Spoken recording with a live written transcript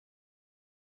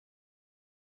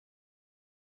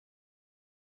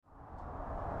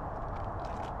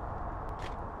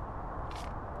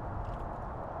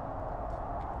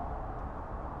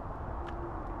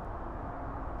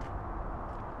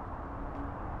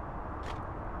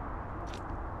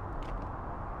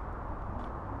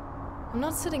I'm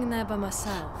not sitting in there by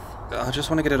myself. I just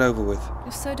want to get it over with.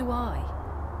 Well, so do I.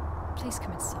 Please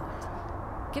come inside.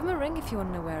 Give him a ring if you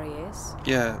want to know where he is.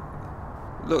 Yeah.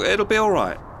 Look, it'll be all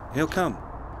right. He'll come.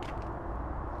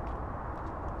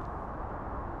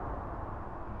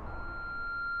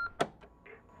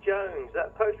 Jones,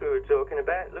 that post we were talking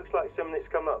about looks like something that's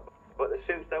come up, but the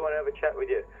suits they want to have a chat with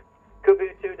you. Could be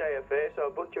a 2-day affair, so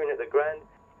I'll book you in at the Grand.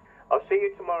 I'll see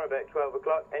you tomorrow about 12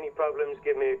 o'clock. Any problems,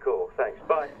 give me a call. Thanks.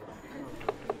 Bye.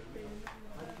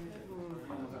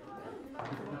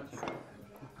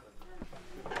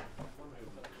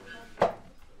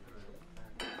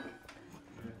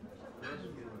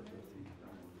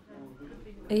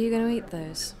 Are you going to eat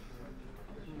those?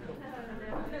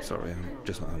 Sorry, I'm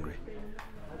just not hungry.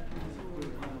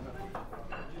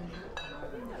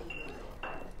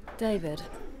 David.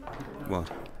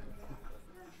 What?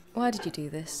 Why did you do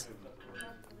this?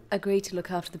 Agree to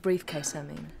look after the briefcase, I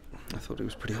mean. I thought it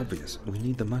was pretty obvious. We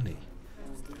need the money.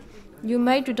 You were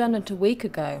made redundant a week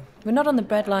ago. We're not on the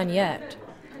breadline yet.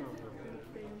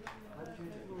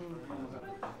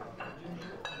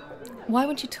 Why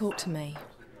won't you talk to me?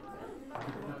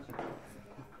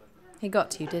 He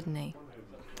got to you, didn't he?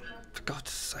 For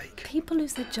God's sake. People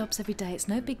lose their jobs every day. It's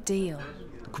no big deal.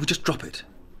 Could we just drop it?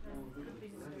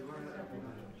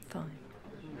 Fine.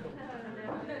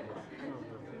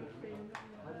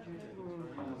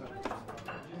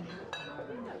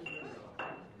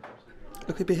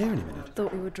 Look, he'll be here any minute.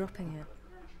 Thought we were dropping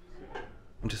it.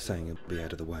 I'm just saying it'll be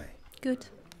out of the way. Good.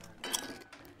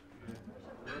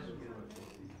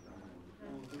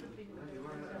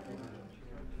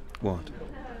 What?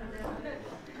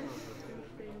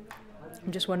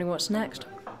 I'm just wondering what's next.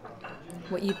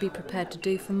 What you'd be prepared to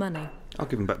do for money. I'll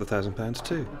give him back the £1,000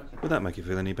 too. Would that make you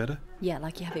feel any better? Yeah,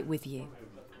 like you have it with you.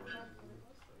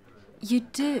 You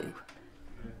do?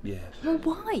 Yes. Well,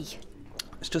 why?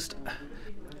 It's just...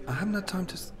 I haven't had time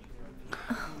to...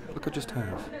 Look, I just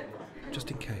have. Just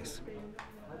in case.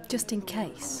 Just in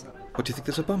case? What, do you think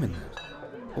there's a bomb in there?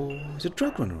 Or is it a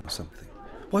drug runner or something?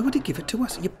 Why would he give it to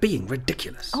us? You're being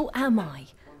ridiculous. Oh, am I?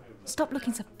 Stop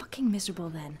looking so fucking miserable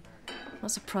then. Not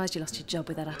surprised you lost your job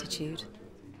with that attitude.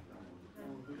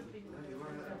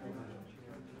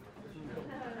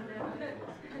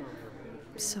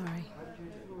 Sorry.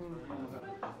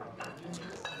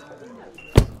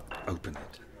 Open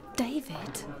it.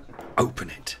 David?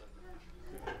 Open it.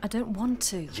 I don't want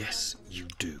to. Yes, you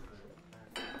do.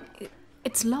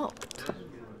 It's locked.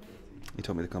 You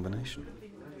told me the combination.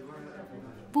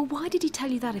 Well, why did he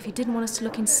tell you that if he didn't want us to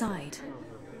look inside?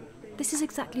 This is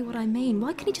exactly what I mean.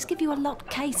 Why couldn't he just give you a locked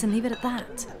case and leave it at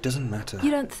that? Doesn't matter.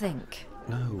 You don't think?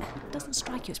 No. It doesn't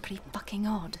strike you as pretty fucking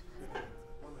odd.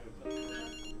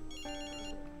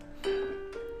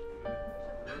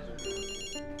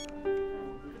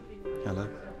 Hello?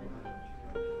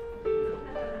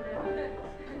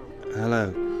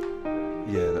 Hello?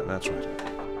 Yeah, that's right.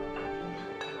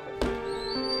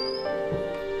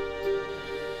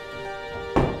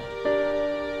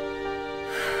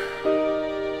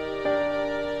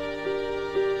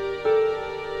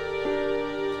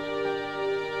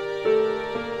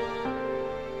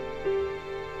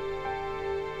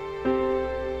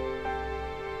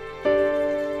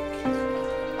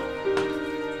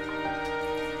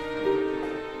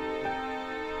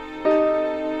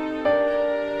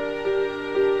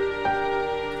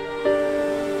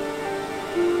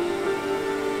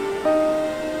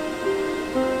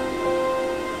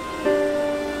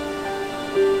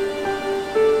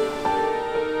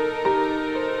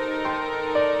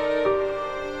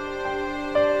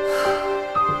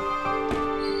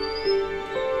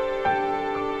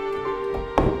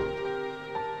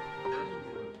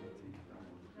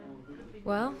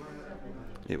 Well?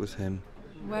 It was him.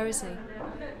 Where is he?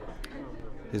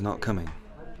 He's not coming.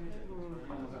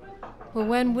 Well,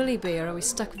 when will he be, or are we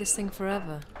stuck with this thing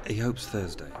forever? He hopes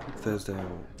Thursday. Thursday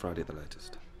or Friday at the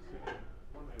latest.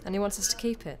 And he wants us to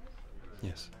keep it?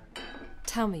 Yes.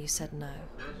 Tell me you said no.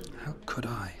 How could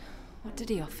I? What did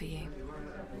he offer you?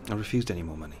 I refused any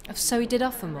more money. Oh, so he did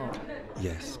offer more?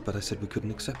 Yes, but I said we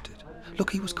couldn't accept it.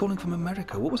 Look, he was calling from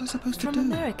America. What was I supposed to do?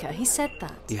 From America? He said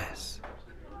that? Yes.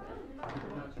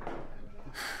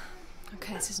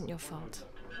 Okay, this isn't your fault.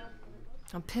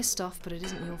 I'm pissed off, but it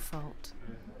isn't your fault.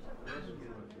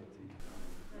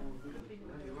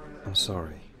 I'm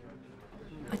sorry.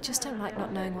 I just don't like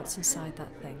not knowing what's inside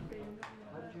that thing.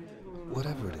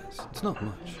 Whatever it is, it's not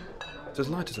much. It's as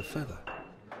light as a feather.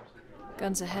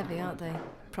 Guns are heavy, aren't they?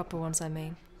 Proper ones, I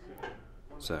mean.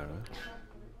 Sarah?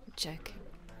 Joking.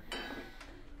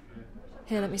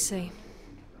 Here, let me see.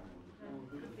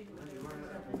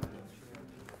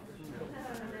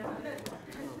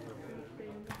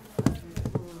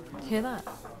 Hear that?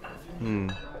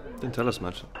 Didn't tell us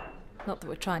much. Not that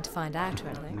we're trying to find out or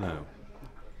anything. No.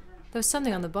 There was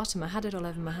something on the bottom. I had it all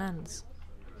over my hands.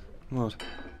 What?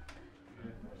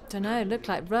 Dunno, it looked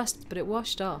like rust, but it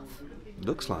washed off.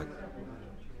 Looks like.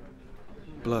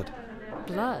 Blood.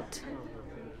 Blood?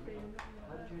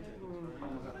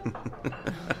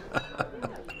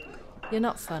 You're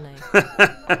not funny.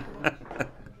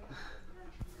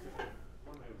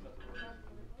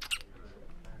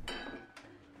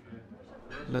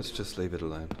 Let's just leave it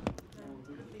alone.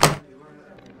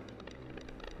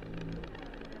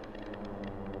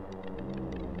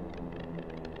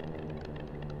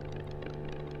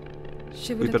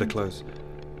 Should we We look better in- close.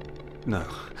 No.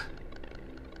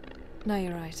 No,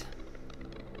 you're right.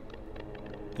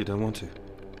 You don't want to?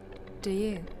 Do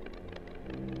you?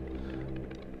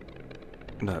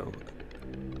 No.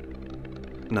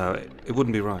 No, it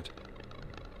wouldn't be right.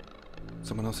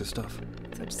 Someone else's stuff.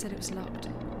 I thought you said it was locked.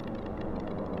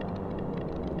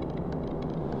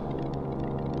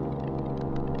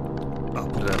 I'll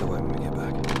put it out of the way when we get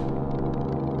back.